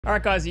All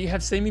right, guys, you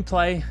have seen me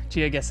play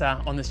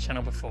Geoguessr on this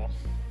channel before.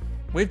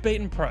 We've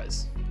beaten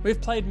pros.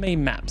 We've played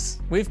meme maps.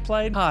 We've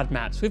played hard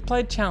maps. We've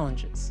played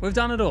challenges. We've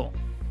done it all.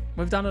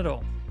 We've done it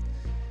all.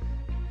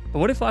 But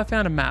what if I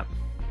found a map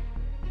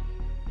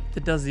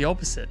that does the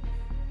opposite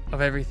of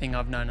everything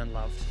I've known and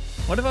loved?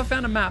 What if I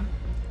found a map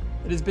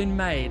that has been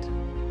made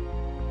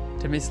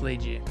to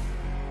mislead you?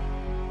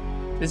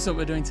 This is what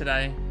we're doing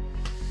today.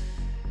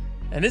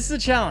 And this is a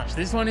challenge.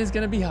 This one is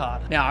going to be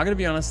hard. Now, I'm going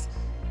to be honest.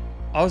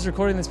 I was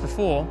recording this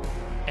before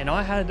and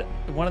I had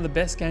one of the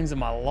best games of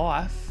my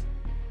life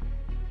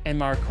and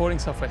my recording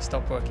software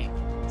stopped working.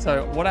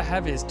 So what I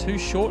have is 2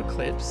 short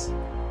clips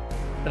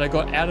that I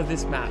got out of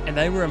this map and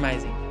they were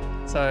amazing.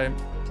 So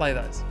play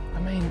those.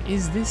 I mean,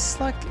 is this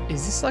like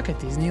a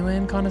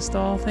Disneyland kind of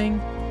style thing?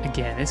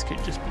 Again, this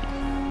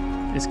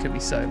could be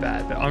so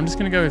bad, but I'm just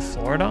gonna go with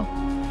Florida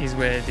is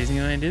where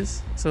Disneyland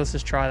is. So let's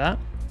just try that.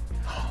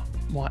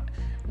 What?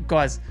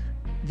 Guys,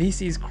 this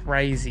is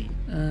crazy.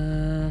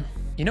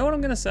 You know what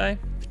I'm gonna say?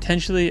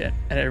 Potentially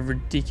a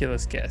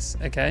ridiculous guess,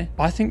 okay?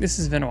 I think this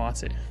is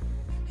Vanuatu.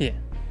 Here.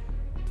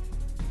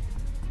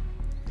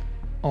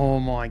 Oh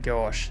my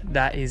gosh,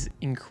 that is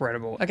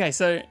incredible. Okay,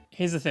 so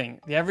here's the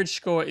thing. The average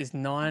score is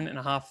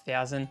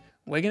 9,500.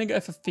 We're gonna go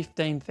for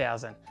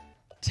 15,000.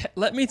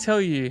 Let me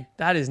tell you,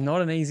 that is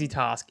not an easy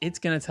task. It's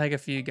gonna take a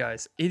few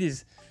goes.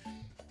 This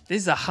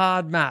is a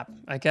hard map,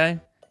 okay?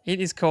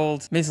 It is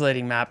called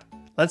Misleading Map.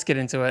 Let's get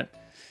into it.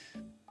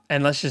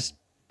 And let's just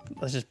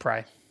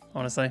pray.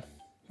 Honestly,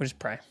 we'll just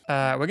pray.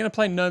 We're going to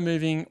play no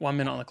moving, 1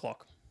 minute on the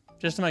clock,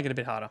 just to make it a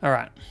bit harder. All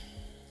right.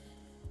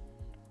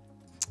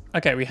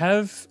 Okay, we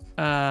have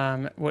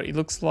what it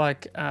looks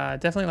like,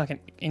 definitely like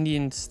an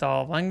Indian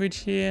style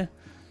language here,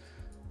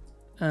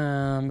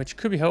 which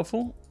could be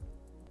helpful.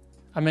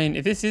 I mean,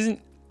 if this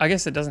isn't, I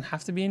guess it doesn't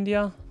have to be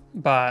India,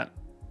 but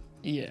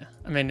yeah,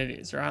 I mean, it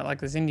is, right? Like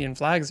there's Indian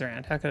flags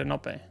around. How could it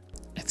not be?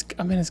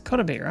 I mean, it's got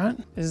to be, right?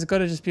 This has got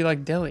to just be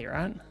like Delhi,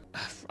 right?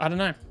 I don't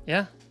know.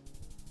 Yeah.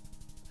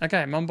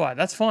 Okay, Mumbai,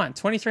 that's fine.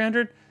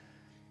 2,300,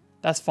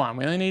 that's fine.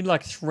 We only need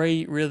like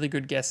 3 really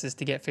good guesses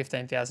to get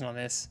 15,000 on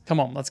this.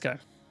 Come on, let's go.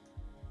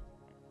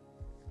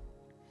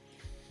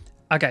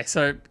 Okay,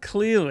 so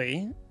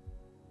clearly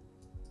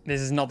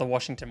this is not the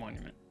Washington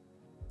Monument,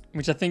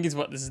 which I think is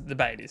what this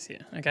debate is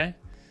here, okay?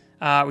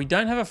 We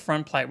don't have a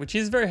front plate, which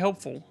is very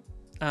helpful.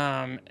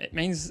 It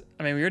means,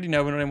 I mean, we already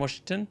know we're not in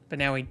Washington, but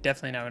now we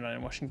definitely know we're not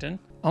in Washington.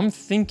 I'm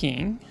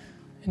thinking,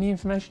 any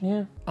information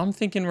here? I'm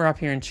thinking we're up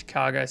here in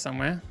Chicago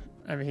somewhere.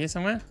 Over here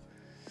somewhere.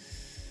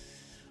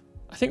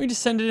 I think we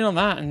just send it in on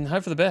that and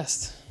hope for the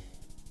best.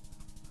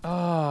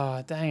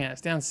 Oh, dang it.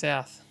 It's down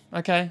south.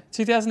 Okay,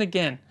 2,000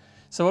 again.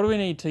 So what do we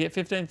need to get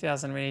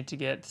 15,000? We need to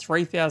get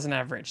 3,000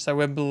 average. So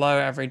we're below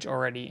average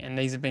already. And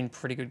these have been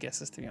pretty good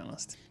guesses, to be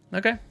honest.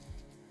 Okay.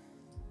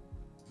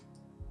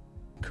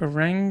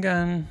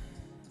 Karangan.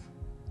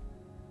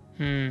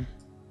 Okay.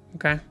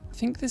 I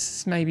think this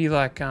is maybe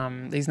like,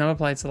 these number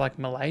plates are like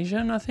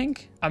Malaysian, I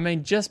think. I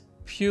mean, just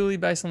purely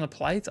based on the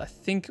plates, I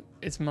think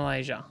it's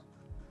Malaysia.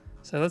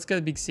 So let's go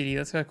to the big city.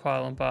 Let's go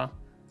Kuala Lumpur.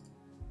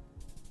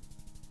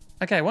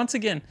 Okay, once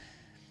again,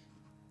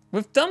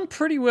 we've done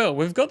pretty well.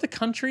 We've got the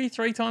country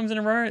 3 times in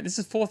a row. This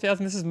is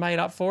 4,000. This is made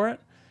up for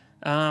it.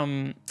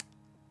 We're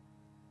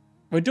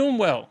doing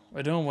well.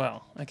 We're doing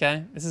well.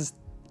 Okay, this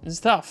is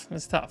tough.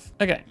 It's tough.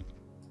 Okay,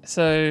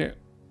 so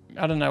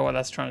I don't know what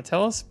that's trying to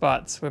tell us,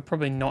 but we're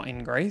probably not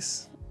in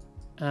Greece.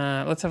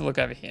 Let's have a look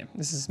over here.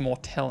 This is more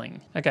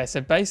telling. Okay,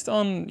 so based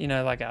on, you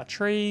know, like our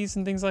trees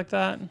and things like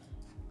that.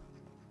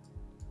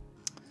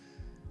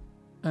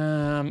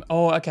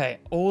 Oh, okay.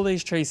 All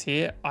these trees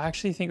here, I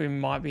actually think we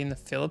might be in the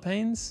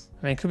Philippines.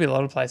 I mean, it could be a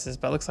lot of places,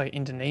 but it looks like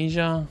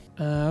Indonesia.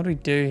 What do we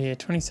do here?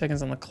 20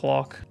 seconds on the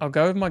clock. I'll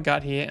go with my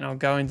gut here and I'll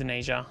go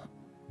Indonesia.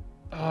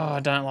 Oh, I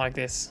don't like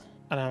this.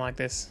 I don't like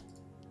this.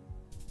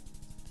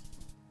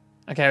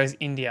 Okay, it was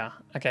India.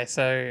 Okay,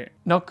 so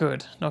not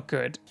good, not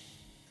good.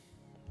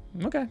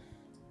 Okay.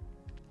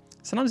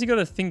 Sometimes you got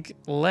to think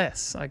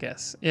less, I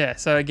guess. Yeah,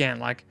 so again,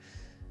 like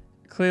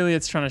clearly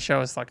it's trying to show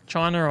us like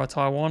China or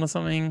Taiwan or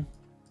something.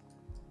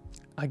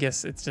 I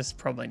guess it's just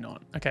probably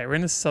not. Okay, we're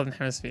in the Southern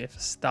Hemisphere for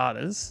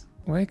starters.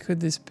 Where could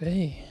this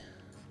be?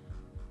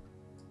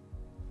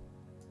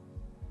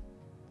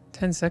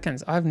 10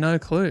 seconds. I have no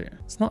clue.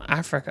 It's not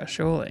Africa,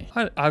 surely.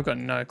 I've got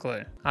no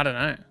clue. I don't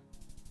know.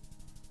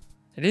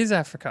 It is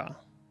Africa.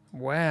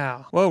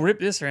 Wow. Well,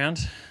 rip this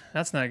round.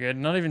 That's no good.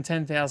 Not even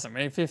 10,000.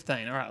 We need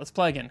 15. All right, let's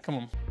play again. Come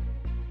on.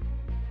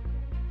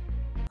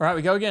 All right,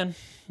 we go again.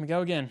 We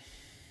go again.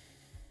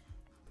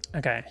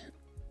 Okay.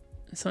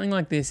 Something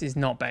like this is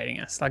not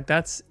baiting us. Like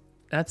that's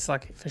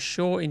like for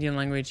sure Indian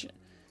language.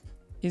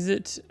 Is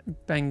it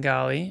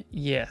Bengali?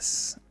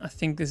 Yes. I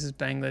think this is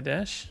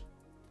Bangladesh.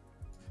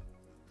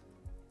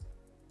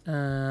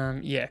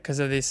 Yeah, because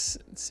of this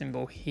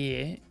symbol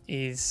here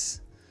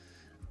is,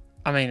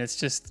 I mean, it's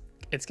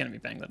going to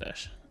be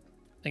Bangladesh.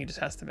 I think it just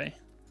has to be.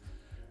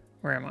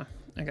 Where am I?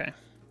 Okay,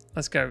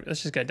 let's go.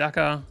 Let's just go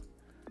Dhaka.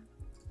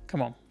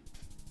 Come on.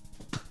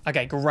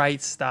 Okay,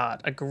 great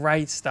start. A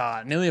great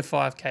start. Nearly a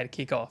 5K to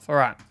kick off. All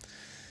right.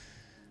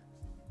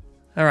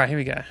 All right, here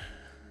we go.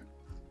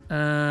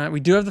 We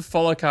do have the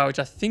follow car, which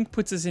I think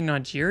puts us in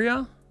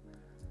Nigeria.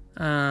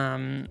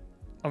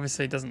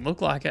 Obviously, it doesn't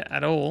look like it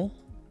at all.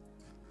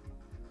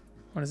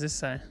 What does this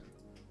say?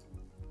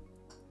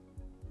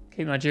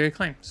 Keep Nigeria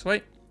clean.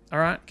 Sweet. All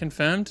right,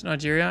 confirmed,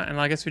 Nigeria. And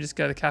I guess we just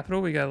go to the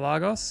capital. We go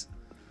Lagos.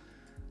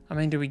 I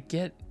mean, do we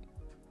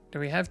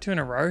have 2 in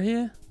a row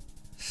here?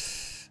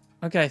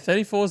 Okay,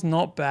 34 is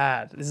not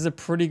bad. This is a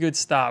pretty good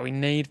start. We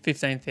need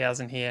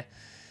 15,000 here.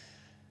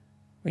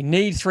 We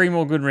need 3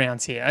 more good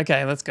rounds here.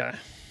 Okay, let's go.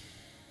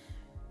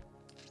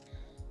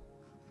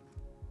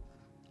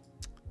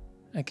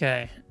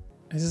 Okay,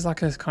 this is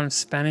like a kind of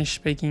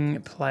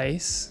Spanish-speaking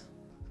place.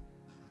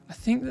 I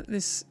think that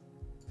this,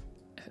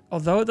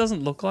 although it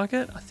doesn't look like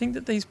it, I think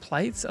that these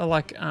plates are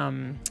like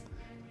in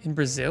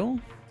Brazil.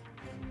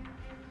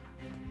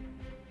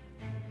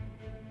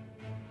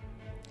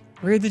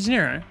 Rio de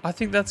Janeiro. I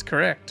think that's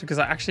correct because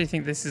I actually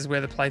think this is where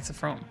the plates are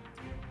from.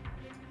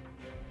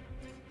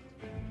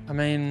 I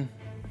mean,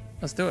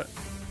 let's do it.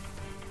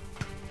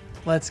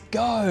 Let's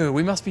go.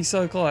 We must be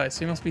so close.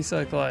 We must be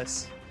so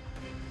close.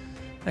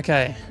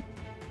 Okay.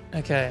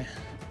 Okay.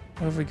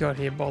 What have we got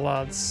here?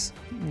 Bollards.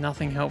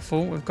 Nothing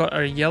helpful. We've got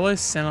a yellow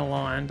center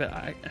line,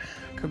 but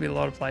could be a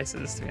lot of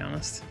places, to be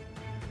honest.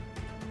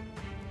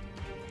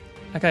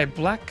 Okay,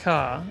 black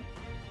car.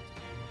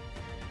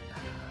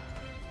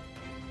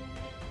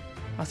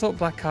 I thought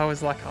black car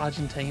was like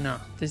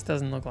Argentina. This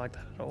doesn't look like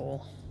that at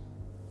all.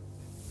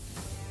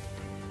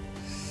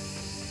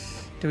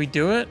 Do we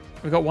do it?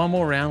 We've got 1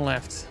 more round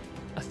left.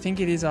 I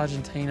think it is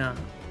Argentina.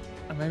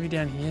 Or maybe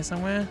down here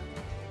somewhere.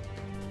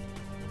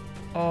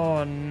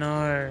 Oh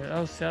no, that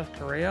was South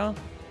Korea.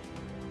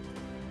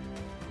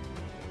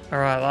 All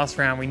right, last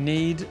round. We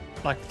need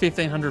like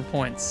 1,500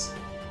 points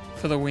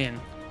for the win.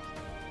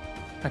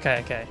 Okay,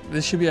 okay.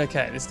 This should be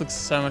okay. This looks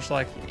so much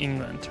like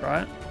England,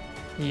 right?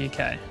 The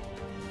UK.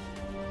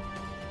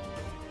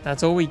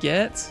 That's all we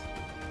get?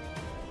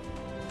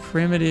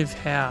 Primitive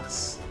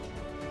house.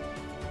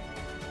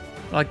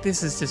 Like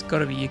this has just got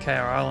to be UK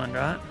or Ireland,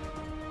 right?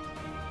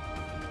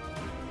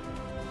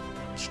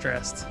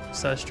 Stressed.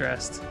 So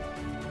stressed.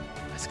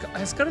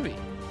 It's got to be.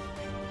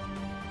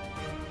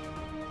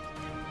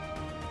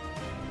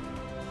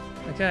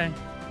 Okay.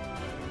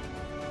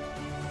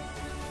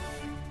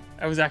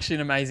 That was actually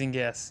an amazing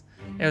guess.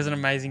 It was an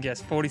amazing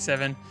guess.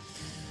 47.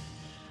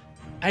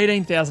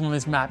 18,000 on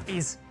this map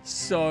is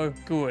so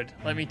good.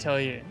 Let me tell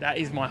you. That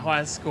is my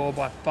highest score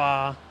by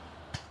far.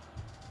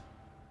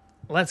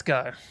 Let's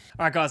go.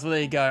 All right, guys. Well,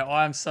 there you go.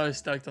 I am so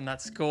stoked on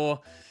that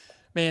score.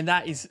 Man,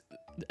 that is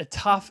a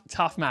tough,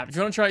 tough map. If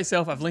you want to try it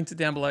yourself, I've linked it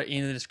down below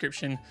in the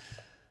description.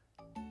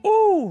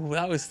 Ooh,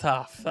 that was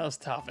tough. That was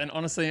tough. And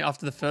honestly,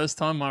 after the first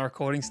time my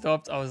recording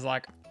stopped, I was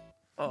like,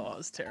 oh,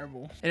 it's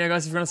terrible. Anyway,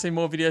 guys, if you want to see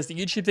more videos that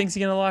YouTube thinks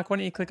you're going to like, why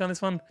don't you click on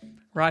this one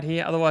right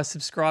here? Otherwise,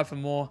 subscribe for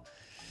more.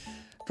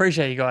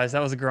 Appreciate you guys.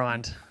 That was a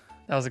grind.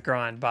 That was a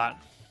grind, but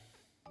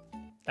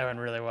that went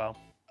really well.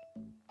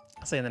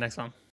 I'll see you in the next one.